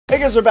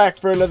guys are back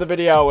for another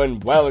video,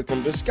 and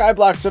welcome to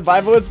Skyblock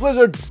Survival with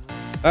Blizzard.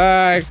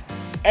 Hi.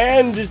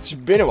 And it's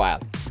been a while.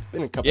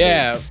 Been a couple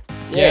days.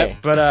 Yeah,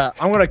 but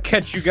I'm gonna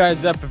catch you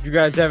guys up if you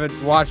guys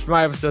haven't watched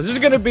my episodes. There's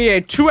gonna be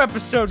a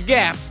 2-episode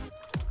gap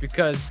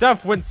because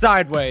stuff went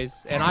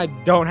sideways, and I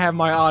don't have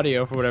my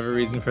audio for whatever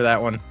reason for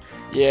that one.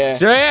 Yeah.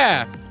 So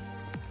yeah.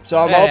 So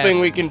I'm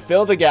hoping we can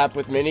fill the gap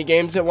with mini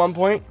games at one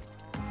point,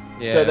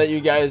 so that you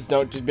guys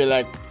don't just be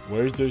like,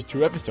 "Where's those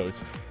 2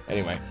 episodes?"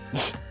 Anyway.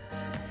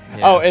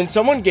 Yeah. Oh, and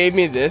someone gave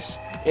me this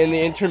in the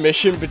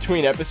intermission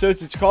between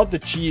episodes. It's called the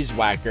Cheese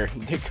Whacker.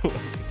 Take a look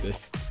at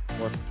this.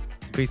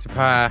 It's a piece of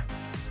pie.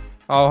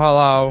 Oh,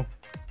 hello.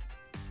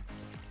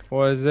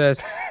 What is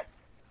this?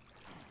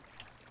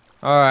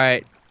 All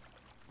right.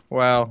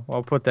 Well,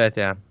 I'll put that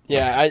down.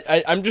 Yeah,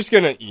 I'm just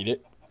gonna eat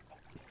it.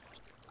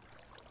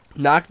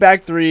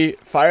 Knockback 3,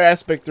 fire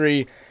aspect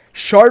 3,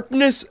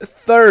 sharpness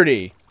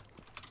 30.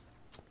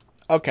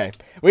 Okay,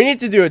 we need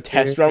to do a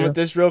test run with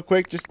this real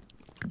quick. Just.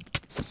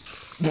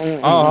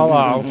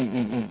 Oh, hello.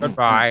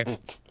 Goodbye.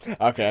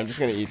 Okay, I'm just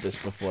gonna eat this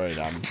before it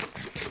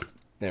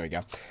There we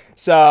go.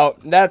 So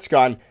that's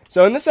gone.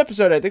 So in this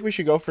episode, I think we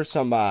should go for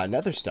some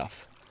nether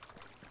stuff.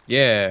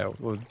 Yeah.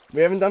 Well,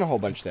 we haven't done a whole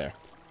bunch there.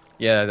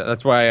 Yeah,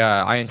 that's why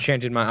I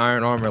enchanted my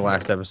iron armor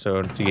last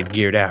episode to get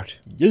geared out.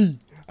 Yay!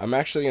 I'm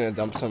actually gonna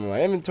dump some of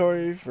my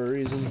inventory for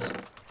reasons.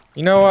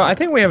 You know what? I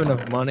think we have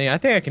enough money. I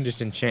think I can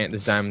just enchant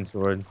this diamond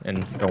sword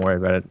and don't worry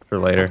about it for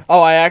later.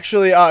 Oh, I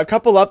actually a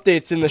couple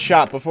updates in the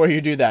shop before you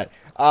do that.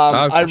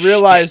 I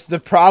realized the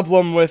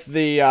problem with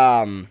the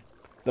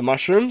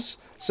mushrooms.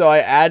 So I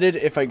added,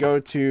 if I go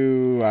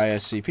to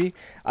ISCP,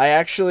 I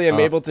actually am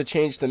able to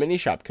change the mini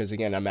shop because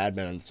again I'm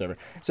admin on the server.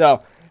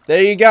 So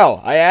there you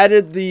go. I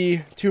added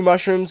the 2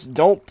 mushrooms.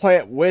 Don't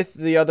plant with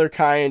the other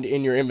kind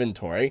in your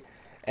inventory,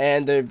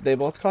 and they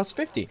both cost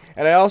 50.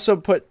 And I also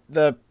put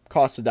the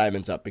cost of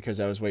diamonds up because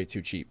that was way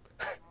too cheap.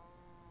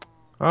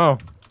 Oh,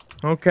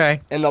 okay.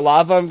 And the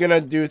lava I'm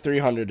gonna do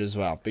 300 as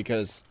well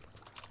because.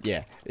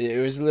 Yeah, it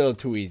was a little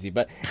too easy,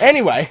 but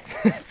anyway.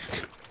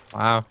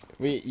 Wow.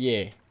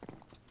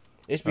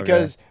 It's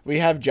because we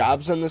have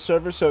jobs on the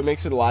server, so it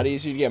makes it a lot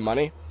easier to get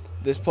money.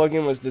 This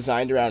plugin was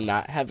designed around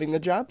not having the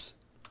jobs,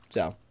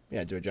 so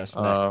yeah, to adjust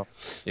for that.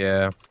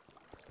 Yeah.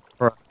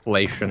 For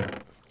inflation.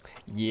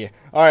 Yeah.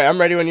 All right, I'm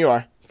ready when you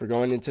are. For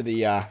going into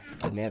the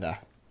nether.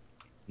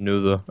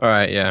 All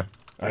right, yeah.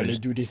 All right, let's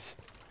do this.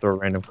 Throw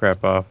random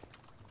crap off.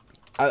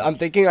 I'm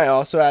thinking I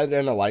also added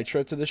an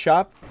elytra to the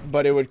shop,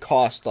 but it would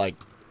cost like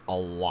a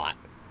lot.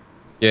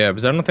 Yeah,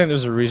 because I don't think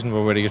there's a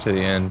reasonable way to get to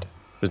the end.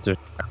 Because I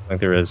don't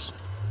think there is.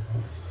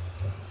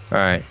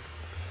 Alright.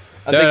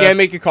 I think I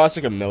make it cost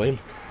like $1 million.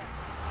 Do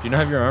you not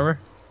have your armor?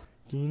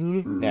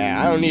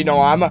 Nah, I don't need no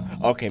armor.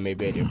 Okay,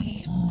 maybe I do.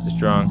 It's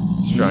strong.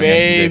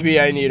 Maybe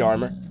I need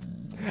armor.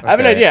 Okay. I have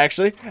an idea,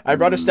 actually. I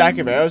brought a stack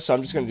of arrows, so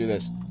I'm just going to do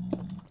this.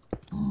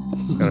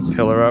 Gonna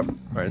pillar up.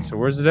 Alright, so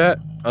where's it at?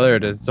 Oh, there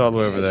it is. It's all the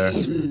way over there.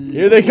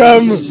 Here they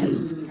come!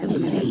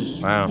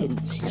 Wow.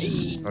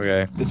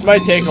 Okay. This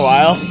might take a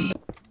while.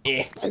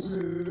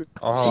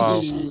 Oh,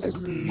 hello.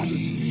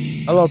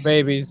 Hello,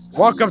 babies.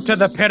 Welcome to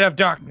the pit of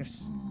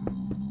darkness.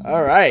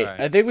 Alright.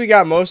 I think we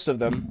got most of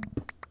them.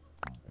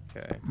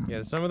 Okay.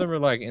 Yeah, some of them are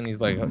like in these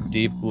like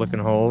deep looking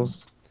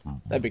holes.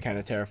 That'd be kind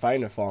of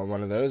terrifying to fall in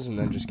one of those and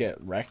then just get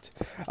wrecked.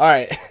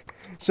 Alright.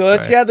 So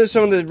let's gather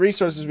some of the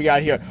resources we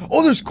got here.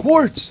 Oh, there's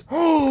quartz!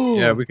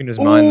 Yeah, we can just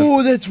mine them.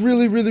 Oh, that's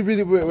really...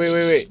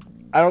 Wait.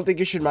 I don't think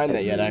you should mine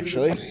that yet,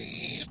 actually.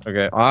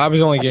 Okay, I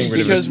was only getting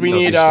rid of it. Because we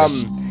need,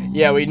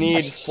 yeah, we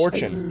need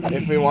fortune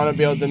if we want to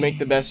be able to make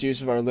the best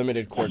use of our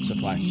limited quartz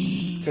supply.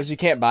 Because you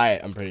can't buy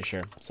it, I'm pretty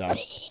sure, so...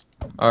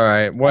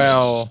 Alright,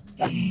 well...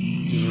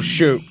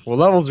 Shoot. Well,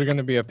 levels are going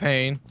to be a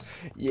pain.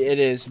 Yeah, it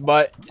is,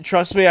 but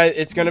trust me,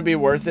 it's going to be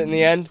worth it in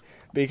the end,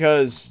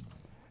 because...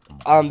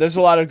 there's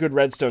a lot of good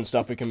redstone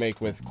stuff we can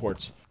make with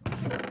quartz.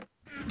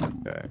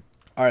 Okay.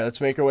 Alright, let's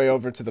make our way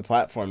over to the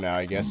platform now,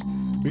 I guess.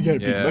 We got a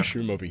big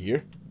mushroom over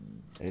here.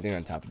 Anything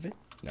on top of it?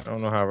 No. I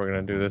don't know how we're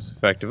gonna do this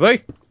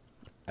effectively.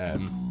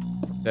 And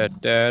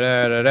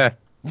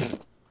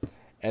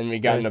we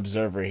got an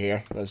observer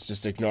here. Let's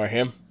just ignore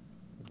him.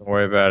 Don't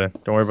worry about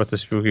it. Don't worry about the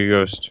spooky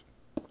ghost.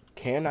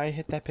 Can I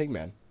hit that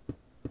pigman?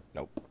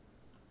 Nope.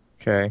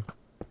 Okay.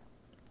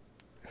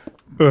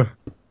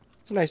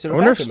 It's a nice little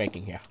bath we're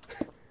making here.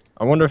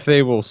 I wonder if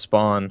they will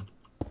spawn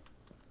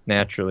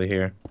naturally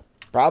here.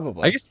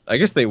 Probably. I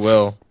guess they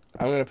will.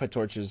 I'm gonna put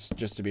torches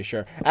just to be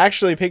sure.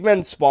 Actually,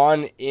 pigmen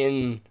spawn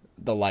in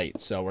the light,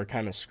 so we're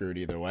kind of screwed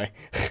either way.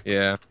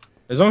 Yeah.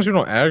 As long as we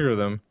don't aggro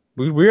them.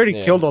 We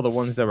already killed all the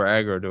ones that were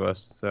aggro to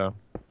us, so.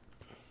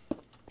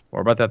 We're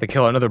about to have to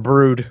kill another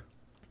brood.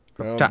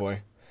 Oh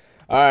boy.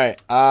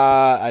 Alright,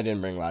 I didn't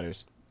bring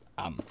ladders.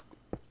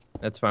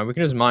 That's fine. We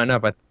can just mine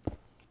up.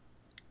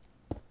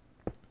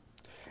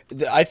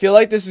 I feel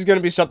like this is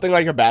gonna be something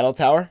like a battle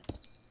tower.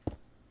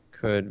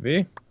 Could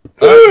be.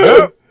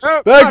 No,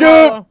 Back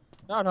up!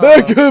 Not hollow.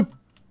 Back up!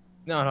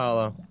 Not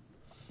hollow.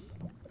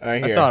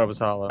 Right here. I thought it was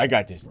hollow. I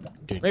got this.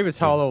 Maybe it's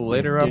hollow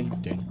later up.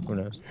 Who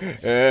knows?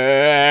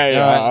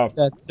 It's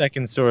that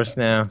second source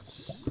now.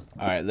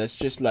 Alright, let's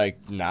just,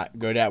 like, not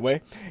go that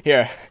way.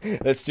 Here,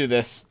 let's do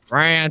this.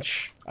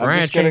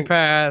 Branching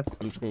paths.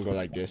 I'm just gonna go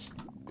like this.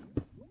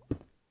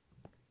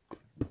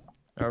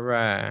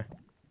 Alright.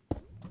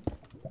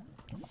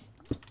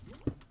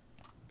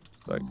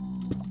 Like,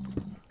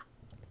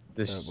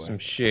 there's some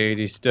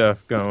shady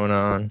stuff going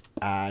on.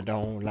 I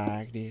don't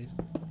like this.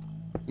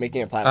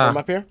 Making a platform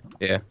up here?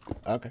 Yeah.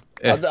 Okay.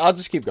 Yeah. I'll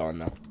just keep going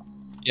though.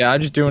 Yeah, I'm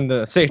just doing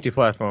the safety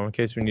platform in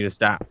case we need to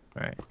stop.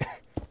 Alright.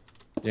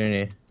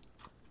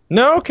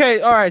 No,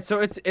 okay, alright,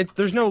 so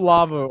there's no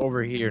lava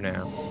over here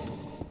now.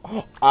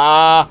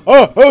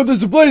 Oh,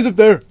 there's a blaze up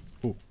there!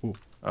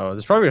 Oh,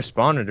 there's probably a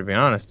spawner to be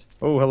honest.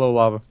 Oh, hello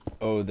lava.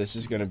 Oh, this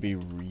is gonna be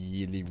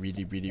really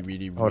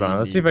Hold on,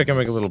 let's see if I can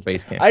make a little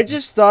base camp. I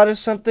just thought of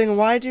something.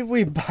 Why did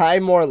we buy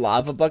more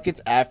lava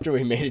buckets after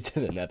we made it to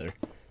the nether?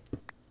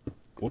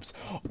 Whoops.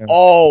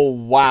 Oh,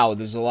 wow.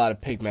 There's a lot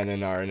of pigmen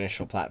in our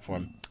initial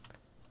platform.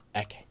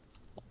 Okay.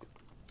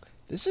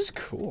 This is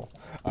cool.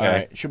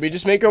 Alright. Should we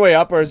just make our way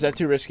up, or is that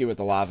too risky with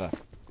the lava?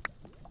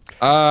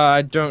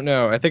 I don't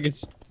know. I think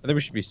we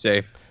should be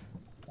safe.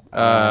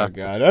 Oh,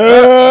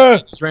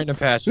 God. Just random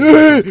patches.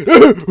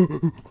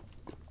 We're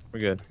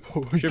good.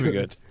 Should be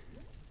good.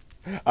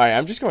 Alright,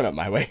 I'm just going up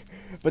my way.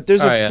 But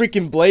there's a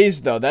freaking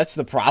blaze, though. That's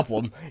the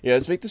problem. Yeah,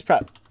 let's make this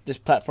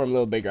platform a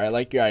little bigger. I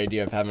like your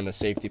idea of having a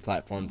safety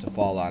platform to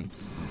fall on.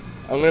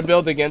 I'm going to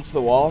build against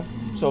the wall,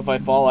 so if I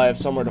fall, I have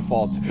somewhere to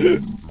fall to. I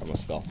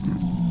almost fell.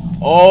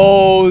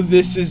 Oh,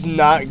 this is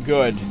not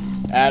good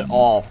at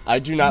all. I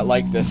do not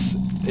like this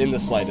in the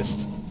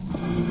slightest.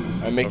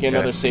 I'm making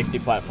another safety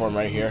platform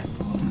right here.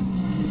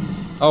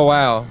 Oh,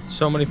 wow.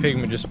 So many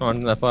pigmen just spawned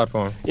in that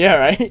platform. Yeah,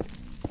 right?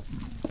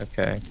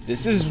 Okay.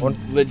 This is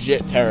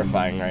legit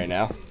terrifying right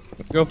now.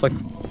 Go up like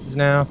this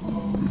now.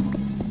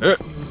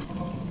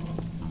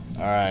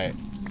 Alright.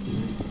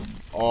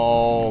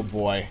 Oh,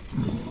 boy.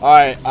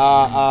 Alright,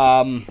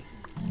 I'm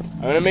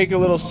gonna make a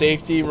little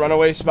safety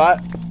runaway spot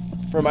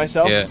for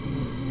myself. Yeah.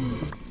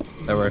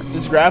 That works.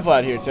 There's gravel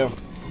out here, too.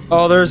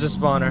 Oh, there's a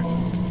spawner.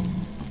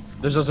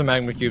 There's also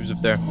magma cubes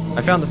up there.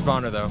 I found the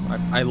spawner, though.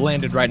 I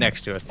landed right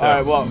next to it, so.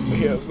 Alright, well,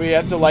 we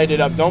have to light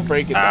it up. Don't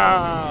break it,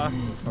 though.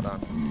 Hold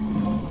on.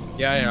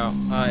 Yeah, I know.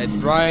 It's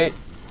right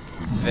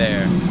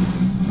there.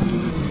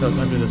 It goes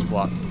under this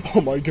block.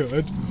 Oh, my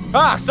God.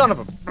 Ah, son of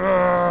a...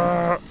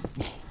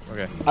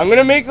 Okay. I'm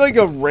gonna make, like,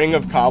 a ring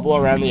of cobble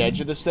around the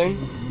edge of this thing.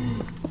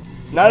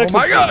 Not oh,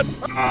 my God!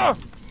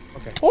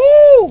 Okay.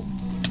 Oh!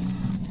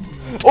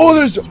 Oh,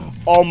 there's...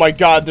 Oh, my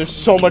God, there's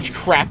so much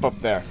crap up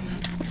there.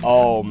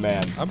 Oh,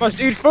 man. I must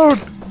eat food!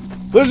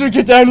 Blizzard,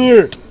 get down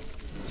here!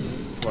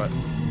 What?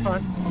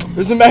 Fine.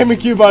 There's a magma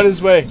cube on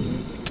his way.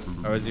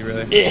 Oh, is he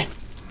really? Yeah.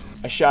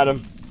 I shot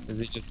him. Is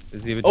he just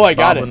I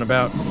got it.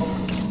 About?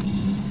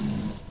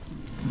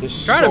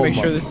 There's Trying so to make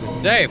much. sure this is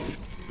safe.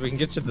 So we can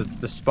get to the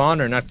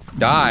spawner and not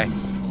die.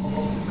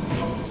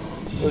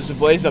 There's a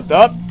blaze up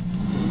top.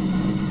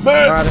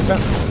 Right,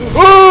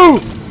 Ooh!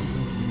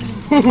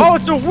 Oh,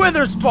 it's a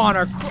wither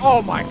spawner!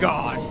 Oh my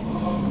God!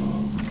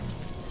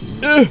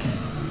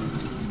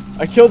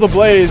 I killed the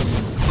blaze.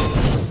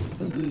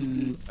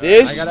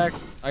 This?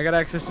 I got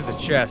access to the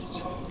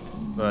chest,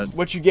 but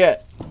what you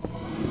get?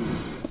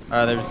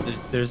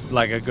 there's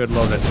like a good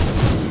load of.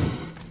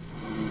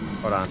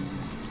 Hold on.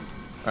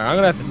 Alright, I'm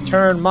gonna have to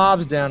turn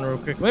mobs down real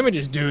quick. Let me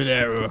just do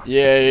that.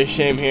 Yeah,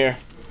 shame here.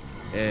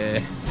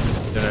 Doing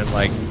it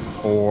like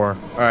 4.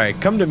 Alright,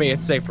 come to me.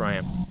 It's safe where I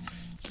am.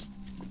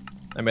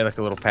 I made like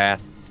a little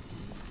path.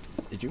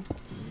 Did you?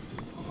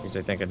 At least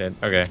I think I did.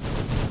 Okay.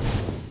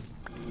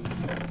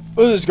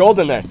 Oh, there's gold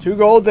in there. 2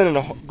 gold and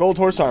a gold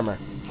horse armor.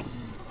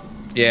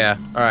 Yeah.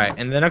 Alright,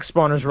 and the next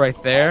spawner's right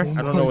there.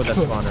 I don't know what that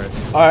spawner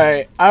is.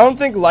 Alright, I don't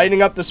think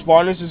lighting up the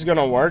spawners is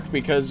gonna work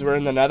because we're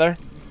in the nether.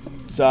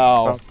 So...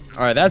 Oh.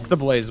 Alright, that's the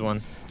blaze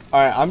one.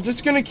 Alright, I'm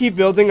just gonna keep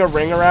building a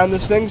ring around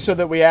this thing so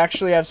that we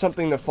actually have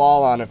something to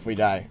fall on if we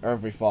die. Or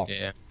if we fall.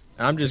 Yeah.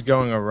 I'm just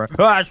going around.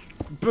 I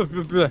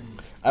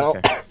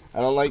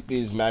don't like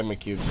these magma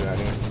cubes around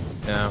here.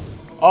 Yeah.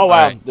 Oh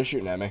wow, they're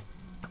shooting at me.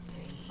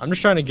 I'm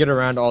just trying to get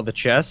around all the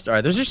chests.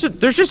 Alright, there's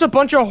just a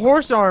bunch of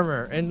horse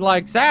armor and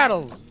like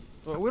saddles.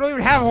 But we don't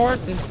even have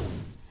horses.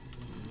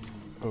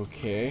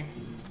 Okay.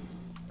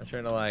 I'm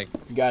trying to like...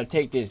 You gotta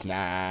take this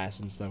nice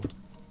and stuff.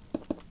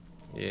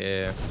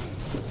 Yeah.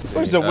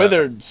 There's a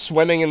wither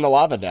swimming in the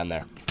lava down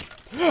there.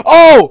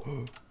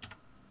 Oh!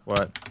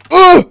 What?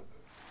 Oh!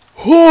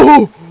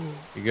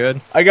 You good?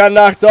 I got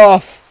knocked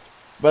off,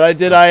 but I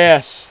did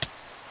IS.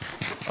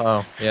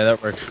 Oh, yeah,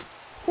 that works.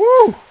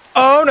 Woo!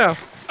 Oh no!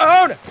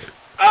 Oh no!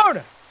 Oh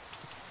no!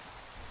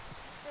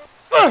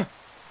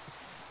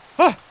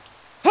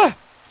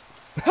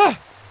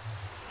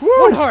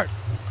 One heart!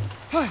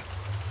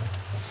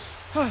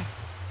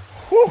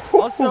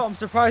 Also, I'm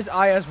surprised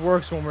IS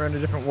works when we're in a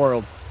different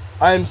world.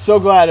 I am so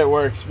glad it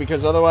works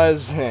because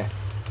otherwise, Yeah,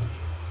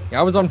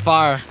 I was on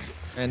fire,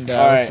 and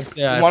all right. just,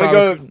 yeah,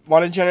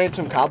 Want to generate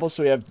some cobble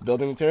so we have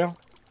building material?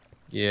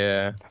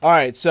 Yeah. All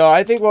right, so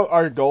I think what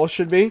our goal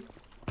should be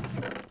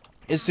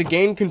is to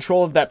gain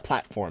control of that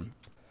platform.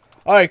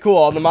 All right, cool.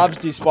 All the mobs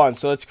despawn,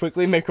 so let's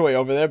quickly make our way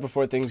over there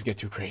before things get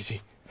too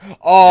crazy.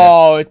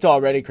 Oh, yeah. It's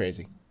already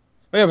crazy.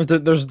 Oh, yeah,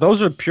 but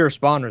those are pure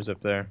spawners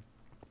up there.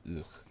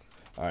 Ugh.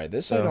 All right,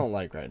 this I don't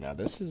like right now.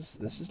 This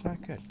is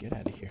not good. Get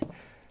out of here.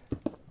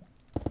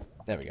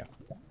 There we go.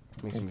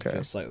 Makes me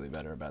feel slightly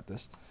better about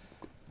this.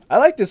 I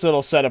like this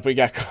little setup we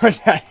got going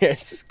on here.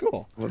 This is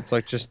cool. Well, it's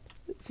like just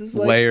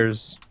like,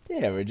 layers.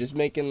 Yeah, we're just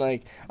making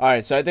like...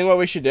 Alright, so I think what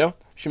we should do, we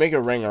should make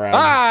a ring around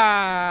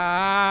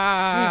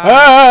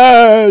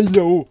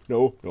No.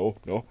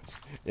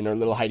 In our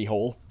little hidey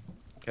hole.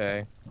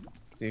 Okay.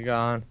 Is he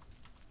gone?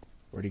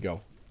 Where'd he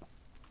go?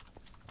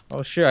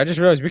 Oh shit, I just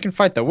realized we can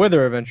fight the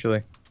Wither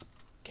eventually.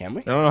 Can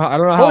we? I don't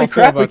know how Holy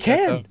crap, we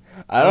can!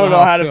 I don't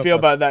know how to feel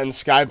about that in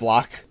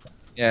Skyblock.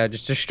 Yeah,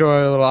 just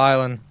destroy a little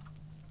island.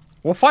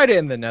 We'll fight it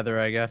in the Nether,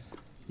 I guess.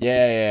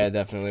 Yeah,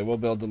 definitely. We'll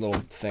build a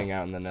little thing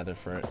out in the Nether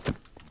for it.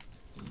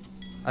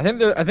 I think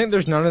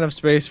there's not enough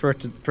space for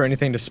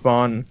anything to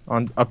spawn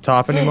on up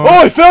top anymore.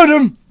 Oh, I found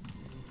him!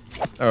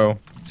 Oh,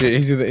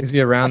 is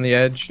he around the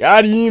edge?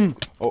 Got him!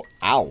 Oh,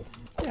 ow!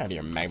 Get out of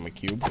here, magma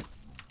cube.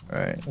 All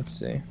right, let's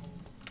see.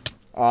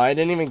 Oh, I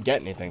didn't even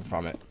get anything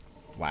from it.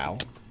 Wow.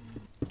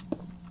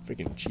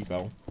 Freaking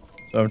cheapo.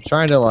 So I'm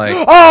trying to like.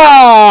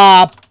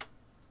 Ah!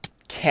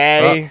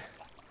 Okay. Oh.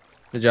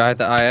 Did you hit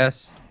the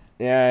IS?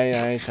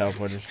 Yeah, I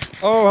teleported.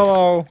 Oh,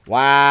 hello.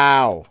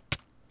 Wow.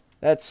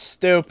 That's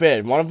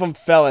stupid. One of them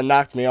fell and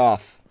knocked me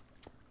off.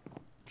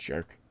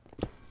 Jerk.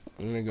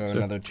 I'm gonna go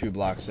another 2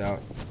 blocks out.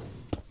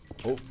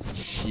 Oh,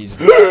 jeez.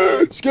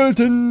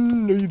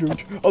 Skeleton! No, you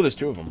don't. Oh, there's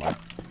 2 of them. Right?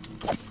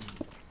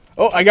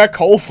 Oh, I got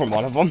coal from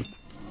one of them.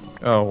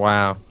 Oh,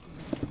 wow.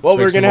 Well,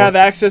 we're gonna have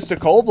access to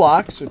coal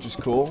blocks, which is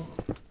cool.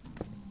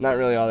 Not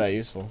really all that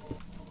useful.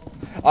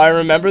 I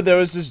remember there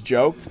was this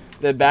joke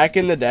that back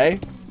in the day,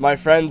 my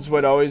friends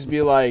would always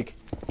be like,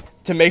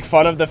 to make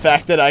fun of the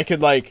fact that I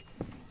could like,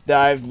 that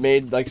I've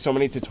made like so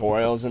many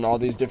tutorials and all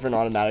these different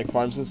automatic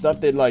farms and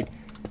stuff, they'd like,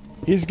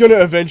 he's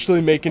gonna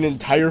eventually make an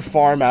entire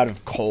farm out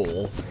of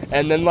coal.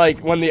 And then like,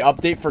 when the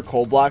update for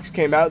coal blocks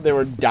came out, they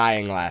were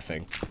dying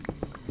laughing.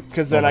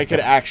 Because then I could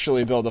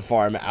actually build a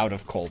farm out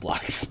of coal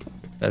blocks.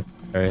 That's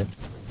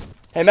hilarious.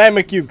 Hey,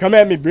 Magma Cube, come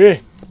at me, bruh.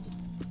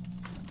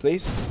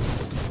 Please?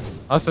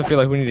 I also feel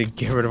like we need to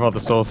get rid of all the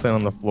soul sand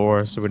on the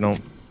floor so we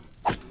don't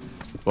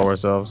floor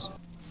ourselves.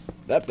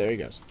 Yep, there he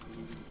goes.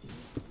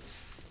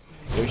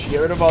 We should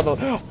get rid of all the...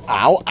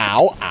 Ow,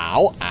 ow,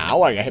 ow,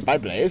 ow. I got hit by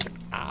Blaze.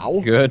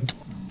 Ow. Good.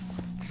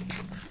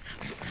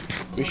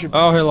 We should...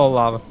 Oh, hello,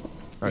 lava.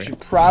 We should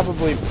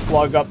probably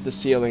plug up the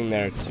ceiling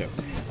there, too.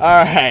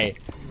 Alright.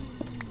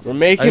 We're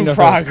making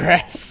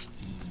progress.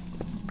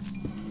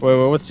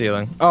 Wait, what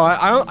ceiling? Oh,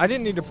 I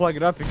didn't need to plug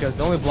it up because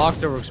the only blocks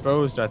that were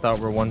exposed I thought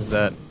were ones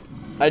that...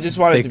 I just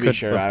wanted to be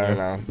sure. I don't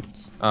know.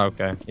 Oh,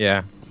 okay.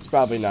 Yeah. It's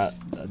probably not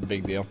a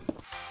big deal.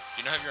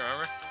 You don't have your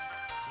armor?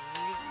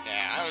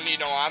 Yeah, I don't need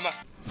no armor.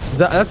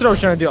 That's what I was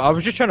trying to do. I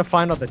was just trying to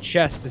find out the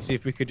chest to see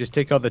if we could just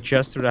take out the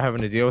chest without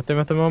having to deal with them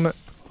at the moment.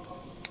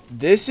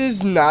 This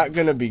is not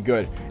gonna be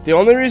good. The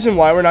only reason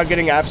why we're not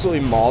getting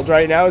absolutely mauled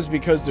right now is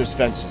because there's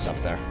fences up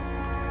there.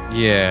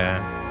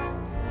 Yeah.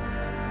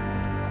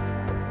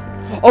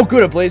 Oh,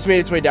 good. A Blaze made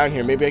its way down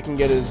here. Maybe I can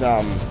get his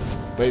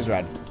Blaze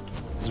rod.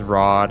 His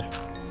rod.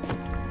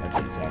 That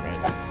didn't sound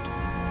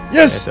right.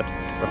 Yes.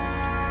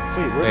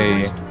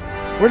 Wait,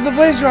 where did the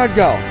Blaze rod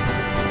go?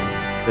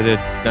 Did it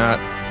not?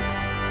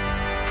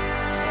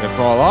 Did it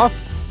fall off?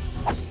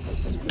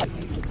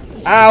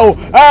 Ow!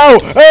 Ow!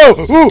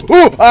 Oh! Ooh!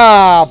 Ooh!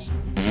 Ah!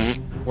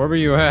 Where were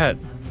you at?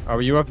 Oh,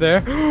 were you up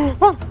there?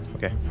 Oh,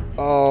 okay.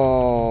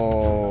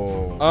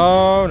 Oh.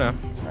 Oh no.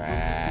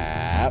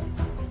 Crap.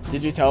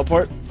 Did you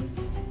teleport?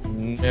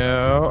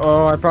 No.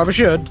 Oh, I probably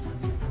should.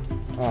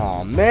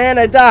 Oh man,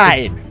 I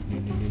died.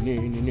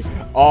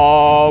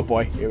 Oh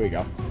boy, here we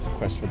go.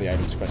 Quest for the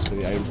items. Quest for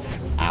the items.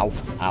 Ow!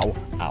 Ow!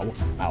 Ow!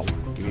 Ow!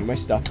 Give me my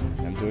stuff.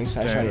 I'm doing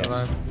side-shot.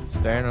 Yes.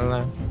 Staying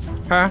alive.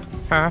 Ha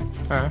ha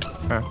ha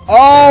ha.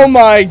 Oh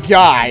my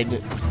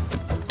god!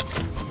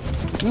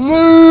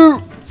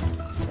 No!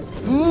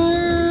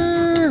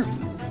 No!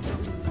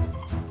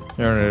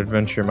 You're on an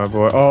adventure, my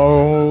boy.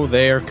 Oh,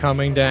 they are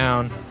coming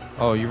down.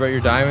 Oh, you brought your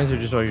diamonds or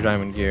just all your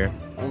diamond gear?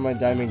 Oh, my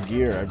diamond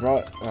gear. I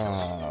brought.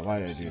 Why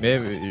did I do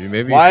this?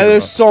 Maybe. Why are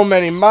there so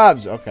many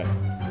mobs? Okay.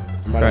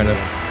 Trying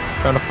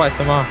to fight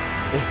them off.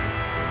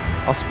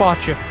 I'll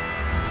spot you.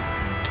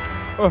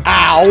 Oh.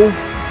 Ow!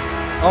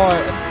 Oh,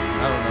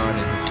 I don't know.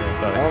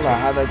 I don't know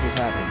how that just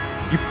happened.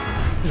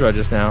 You right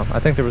just now. I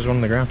think there was one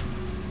on the ground.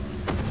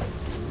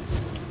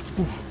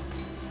 Oof.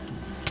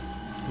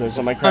 There's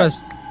on my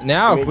crest.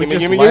 Now, if we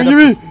just gimme.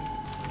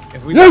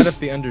 If we light up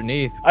the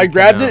underneath. I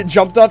grabbed it,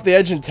 jumped off the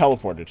edge, and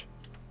teleported.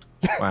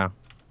 Wow.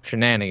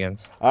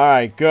 Shenanigans.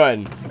 Alright,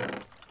 good.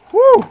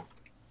 Woo!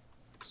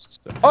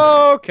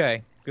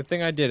 Okay. Good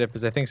thing I did it,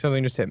 because I think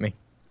something just hit me.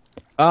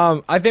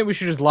 I think we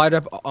should just light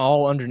up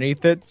all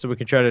underneath it, so we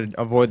can try to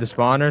avoid the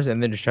spawners,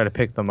 and then just try to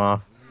pick them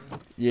off.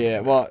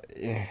 Yeah, well,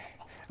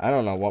 I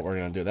don't know what we're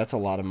going to do. That's a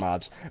lot of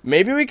mobs.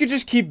 Maybe we could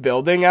just keep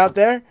building out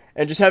there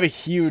and just have a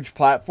huge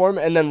platform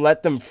and then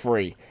let them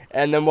free.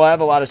 And then we'll have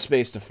a lot of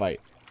space to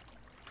fight.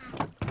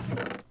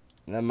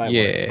 That might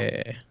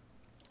work.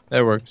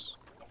 That works.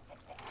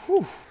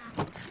 Whew.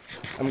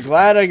 I'm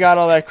glad I got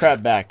all that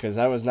crap back because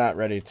I was not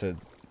ready to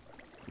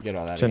get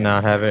all that To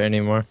not have it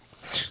anymore.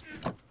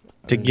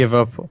 To give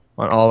up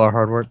on all our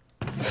hard work.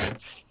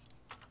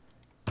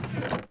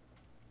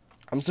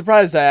 I'm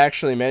surprised I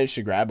actually managed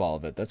to grab all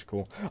of it. That's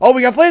cool. Oh,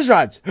 we got blaze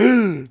rods!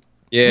 Yeah.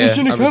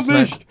 Mission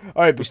accomplished!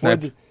 Alright, before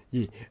the...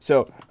 Yeah.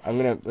 So,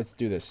 let's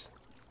do this.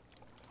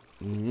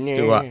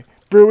 Do what?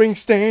 Brewing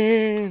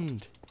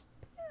stand!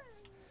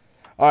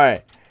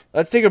 Alright,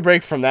 let's take a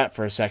break from that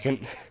for a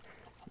second.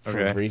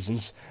 For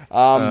reasons.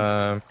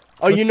 Oh,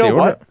 you know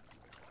what?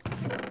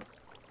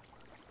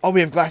 Oh, we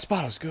have glass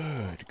bottles.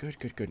 Good, good,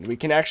 good, good. We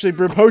can actually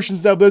brew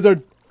potions now,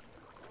 Blizzard.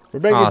 We're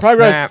making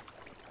progress. Snap.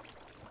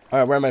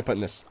 Alright, where am I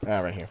putting this?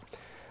 Ah, right here.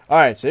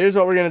 Alright, so here's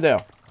what we're going to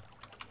do.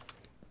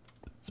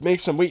 Let's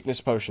make some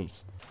weakness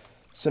potions.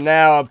 So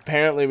now,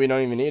 apparently, we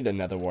don't even need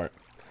another wart.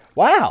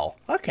 Wow,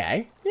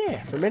 okay.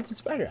 Yeah, fermented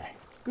spider eye.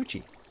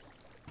 Gucci.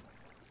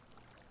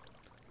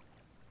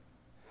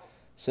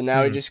 So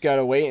now we just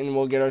gotta wait and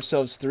we'll get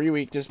ourselves 3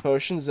 weakness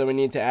potions. Then we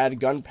need to add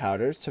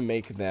gunpowder to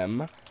make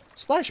them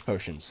splash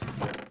potions.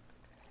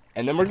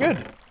 And then we're good.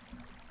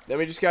 Then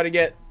we just gotta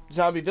get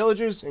zombie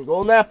villagers and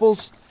golden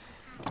apples.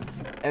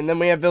 And then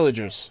we have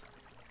villagers.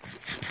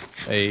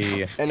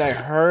 Hey. And I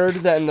heard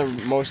that in the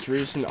most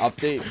recent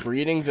update,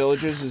 breeding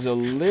villagers is a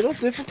little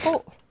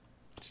difficult.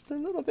 Just a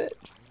little bit.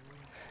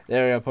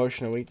 There we go,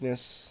 potion of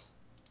weakness.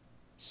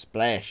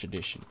 Splash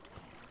edition.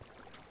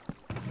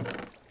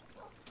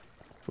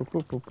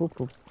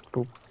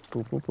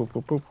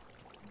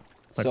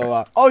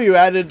 So, oh,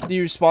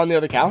 you spawned the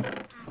other cow?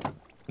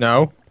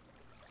 No.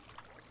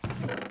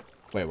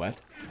 Wait, what?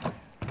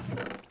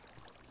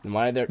 Then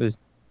why are there...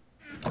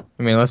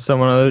 I mean, unless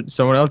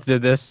someone else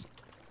did this.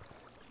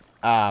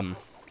 I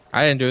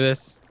didn't do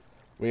this.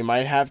 We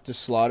might have to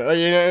slaughter...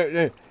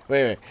 Oh,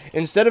 wait.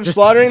 Instead of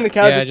slaughtering the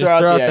cow, just throw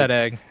out the egg. That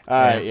egg.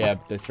 Alright, yeah,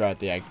 they throw out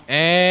the egg.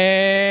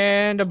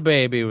 And a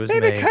baby was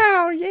made. Baby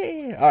cow,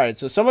 yeah! Alright,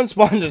 so someone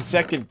spawned a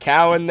second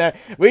cow in there.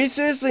 We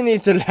seriously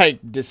need to, like,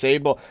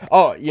 disable...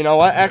 Oh, you know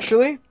what,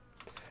 actually?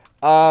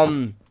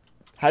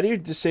 How do you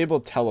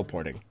disable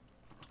teleporting?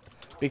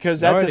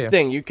 Because that's a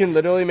thing. You can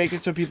literally make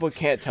it so people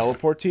can't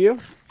teleport to you.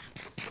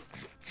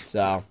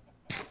 So,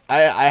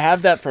 I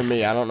have that for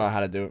me. I don't know how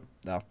to do it,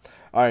 though.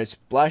 Alright,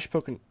 splash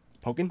potion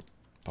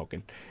of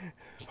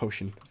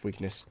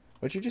weakness.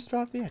 What'd you just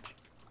draw off the edge?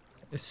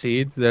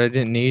 Seeds that I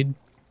didn't need.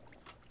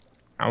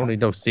 I don't need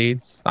no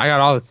seeds. I got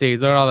all the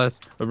seeds. Look at all this.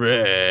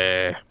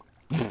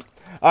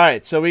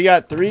 Alright, so we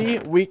got 3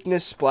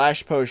 weakness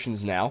splash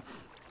potions now.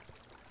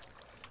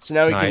 So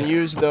now we can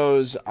use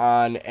those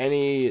on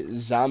any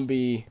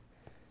zombie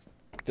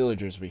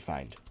villagers we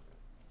find.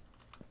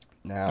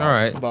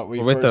 Now, but we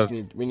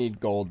need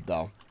gold,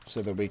 though,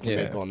 so that we can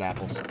make golden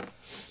apples.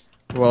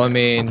 Well, I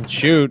mean,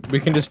 shoot, we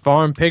can just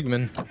farm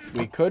pigmen.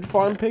 We could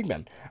farm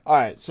pigmen.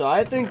 Alright, so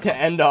I think to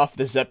end off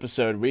this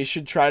episode, we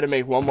should try to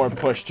make one more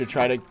push to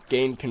try to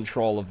gain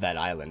control of that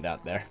island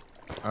out there.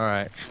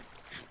 Alright.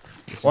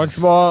 Once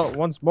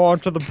more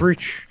to the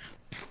breach.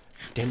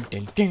 Ding,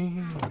 ding,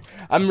 ding.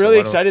 I'm really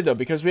excited, though,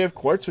 because we have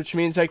quartz, which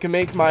means I can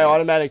make my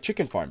automatic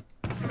chicken farm.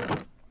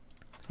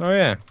 Oh,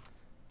 yeah.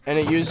 And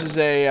it uses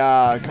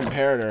a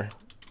comparator.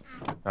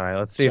 Alright,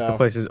 let's see if the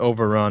place is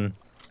overrun.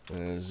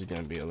 This is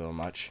going to be a little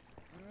much.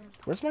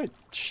 Where's my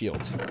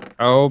shield?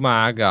 Oh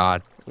my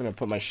god. I'm going to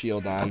put my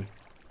shield on.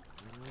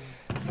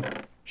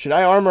 Should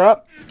I armor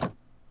up?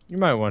 You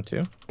might want to.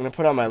 I'm going to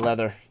put on my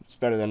leather. It's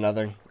better than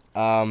nothing.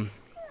 Do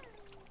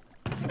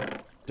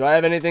I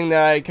have anything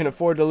that I can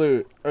afford to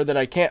loot? Or that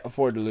I can't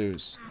afford to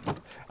lose?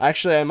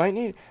 Actually, I might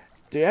need...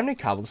 Do you have any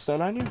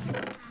cobblestone on you?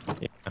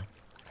 Yeah.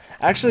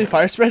 Actually,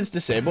 fire spread's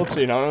disabled, so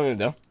you know what I'm going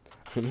to do?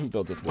 I'm going to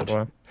build with wood.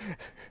 What?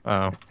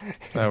 Oh,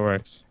 that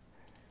works.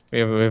 We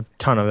have a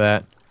ton of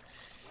that.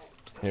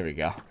 Here we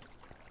go.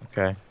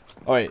 Okay.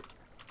 Oh, wait.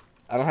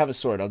 I don't have a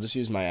sword. I'll just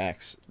use my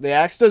axe. The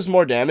axe does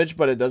more damage,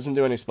 but it doesn't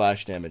do any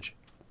splash damage.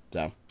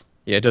 So.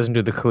 Yeah, it doesn't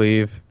do the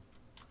cleave.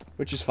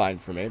 Which is fine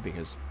for me,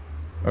 because...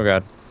 Oh,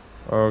 God.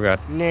 Oh, God.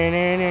 No.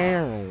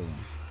 Here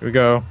we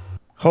go.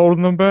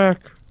 Holding them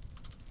back.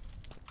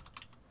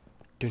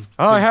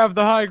 I have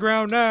the high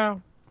ground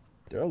now.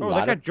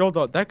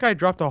 That guy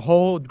dropped a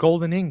whole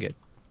golden ingot.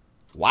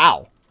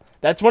 Wow.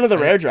 That's one of the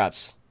rare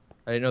drops.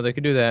 I didn't know they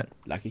could do that.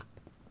 Lucky.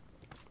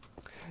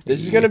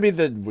 This is going to be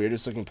the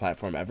weirdest looking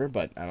platform ever,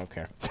 but I don't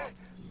care.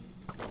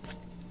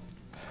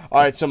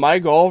 Alright, so my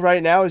goal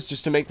right now is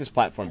just to make this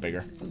platform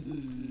bigger.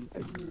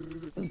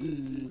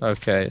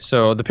 Okay,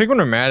 so the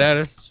pigmen are mad at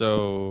us,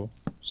 so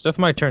stuff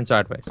might turn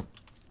sideways.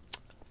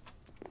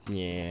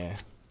 Yeah.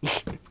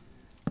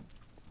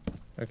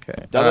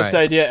 Okay. Dumbest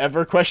idea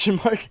ever, question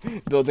mark?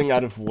 Building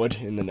out of wood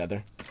in the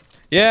nether.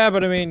 Yeah,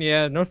 but I mean,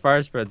 yeah, no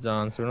fire spreads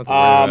on, so we don't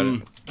have to worry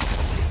about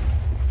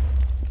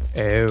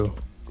it. Ew.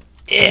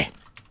 Eh.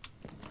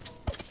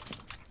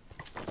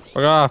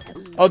 Fuck off.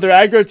 Oh, they're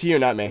aggro to you,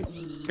 not me.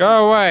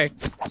 Go away.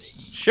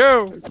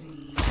 Shoo.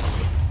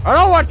 I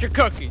don't want your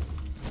cookies.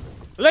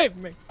 Leave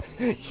me.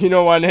 You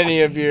don't want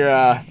any of your,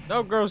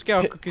 No Girl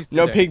Scout cookies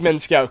today. No Pigman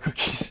Scout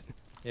cookies.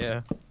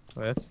 Yeah.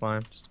 Well, that's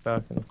slime. Just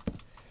falcon.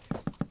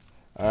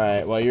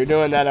 Alright, while you're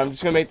doing that, I'm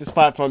just gonna make this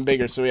platform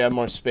bigger so we have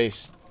more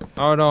space.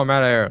 Oh no, I'm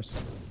out of arrows.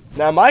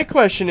 Now, my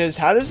question is,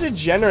 how does it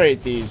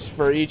generate these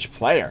for each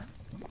player?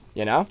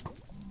 You know?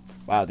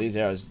 Wow, these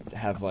arrows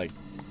have, like...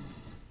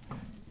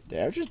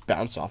 They just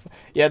bounce off.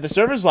 Yeah, the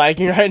server's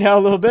lagging right now a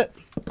little bit.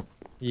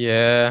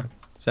 Yeah.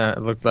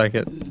 It looked like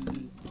it.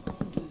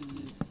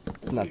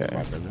 It's not the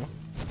problem, though.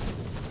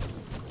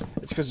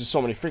 It's because there's so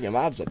many freaking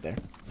mobs up there.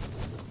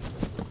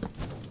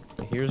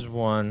 Here's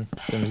one.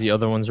 Seems the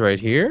other one's right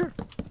here.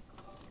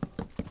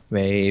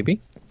 Maybe.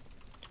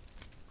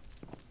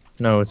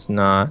 No, it's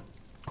not.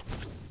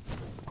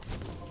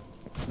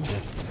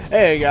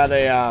 Hey, I got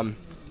a,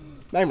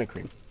 magma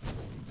cream.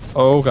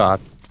 Oh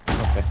god.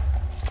 Okay.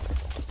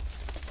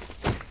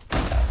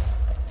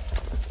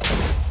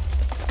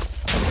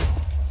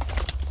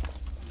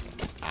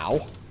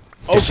 Ow.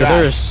 Oh, so god.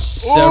 there's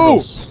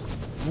several.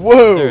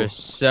 Whoa! There's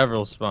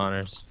several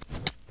spawners.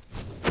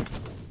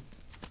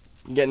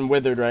 I'm getting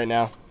withered right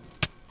now.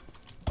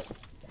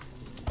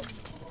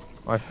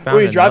 Oh, I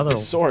found you dropped the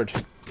one. sword.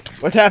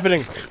 What's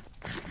happening?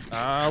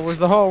 Where's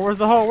the hole? Where's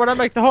the hole? Where'd I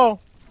make the hole?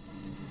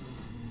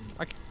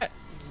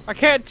 I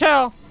can't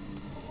tell.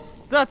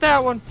 It's not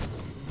that one.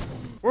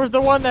 Where's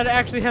the one that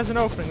actually has an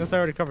opening? Unless I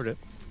already covered it.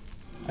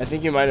 I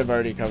think you might have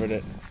already covered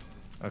it.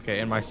 Okay,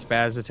 in my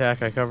spaz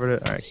attack, I covered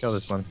it. Alright, kill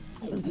this one.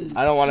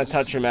 I don't want to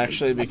touch him,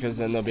 actually, because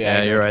then they'll be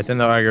Yeah, you're right. Then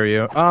they'll aggro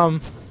you.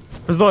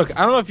 Because look,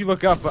 I don't know if you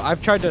look up, but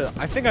I've tried to...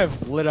 I think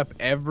I've lit up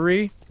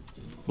every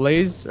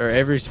blaze, or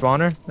every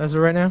spawner as of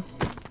right now.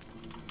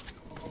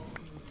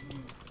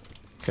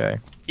 Okay.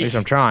 At least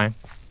I'm trying.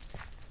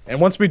 And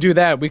once we do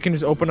that, we can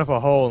just open up a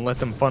hole and let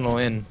them funnel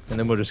in, and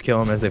then we'll just kill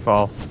them as they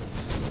fall.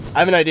 I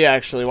have an idea,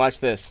 actually. Watch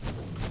this.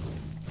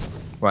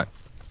 What?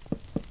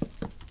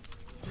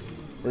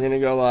 We're gonna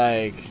go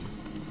like...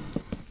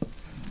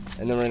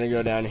 And then we're gonna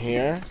go down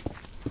here.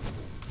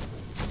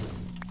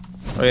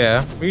 Oh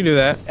yeah, we can do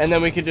that. And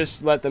then we could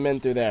just let them in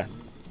through there.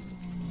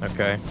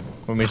 Okay.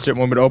 Want me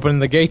to open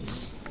the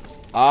gates?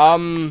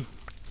 I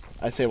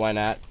say why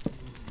not.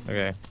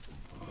 Okay.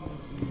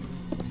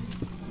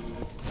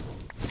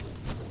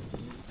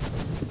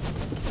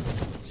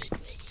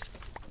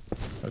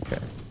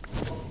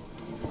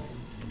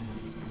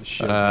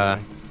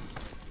 Okay.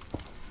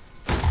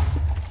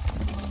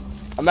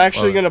 I'm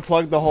actually gonna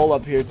plug the hole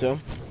up here too.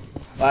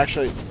 Well,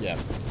 actually, yeah.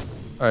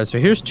 Alright, so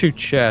here's 2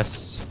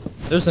 chests.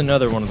 There's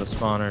another one of the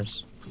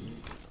spawners.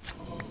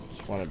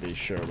 Just want to be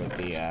sure with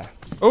the,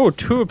 Oh,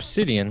 2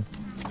 obsidian.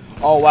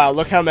 Oh, wow,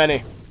 look how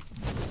many.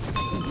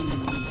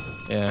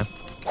 Yeah.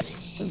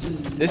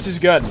 This is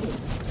good.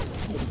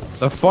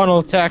 The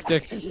funnel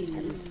tactic.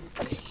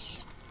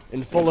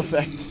 In full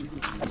effect.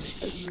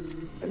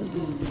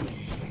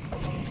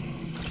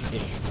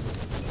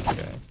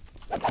 Okay.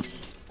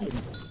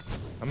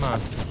 Come on.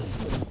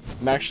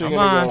 I'm actually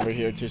gonna go over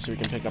here too so we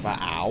can pick up a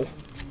ow.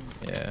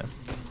 Yeah.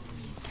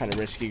 Kind of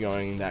risky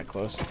going that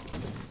close.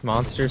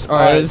 Monsters.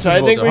 Alright, so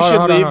I think we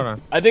should leave.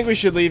 I think we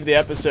should leave the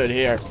episode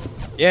here.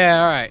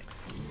 Yeah, alright.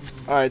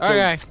 Alright,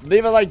 so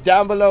leave a like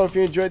down below if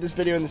you enjoyed this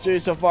video in the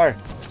series so far.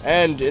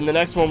 And in the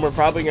next one, we're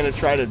probably gonna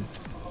try to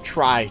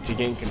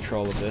gain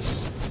control of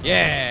this.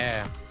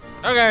 Yeah.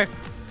 Okay.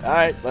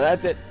 Alright, well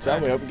that's it. So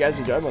we hope you guys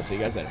enjoyed. We'll see you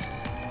guys later.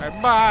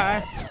 Alright,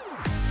 bye.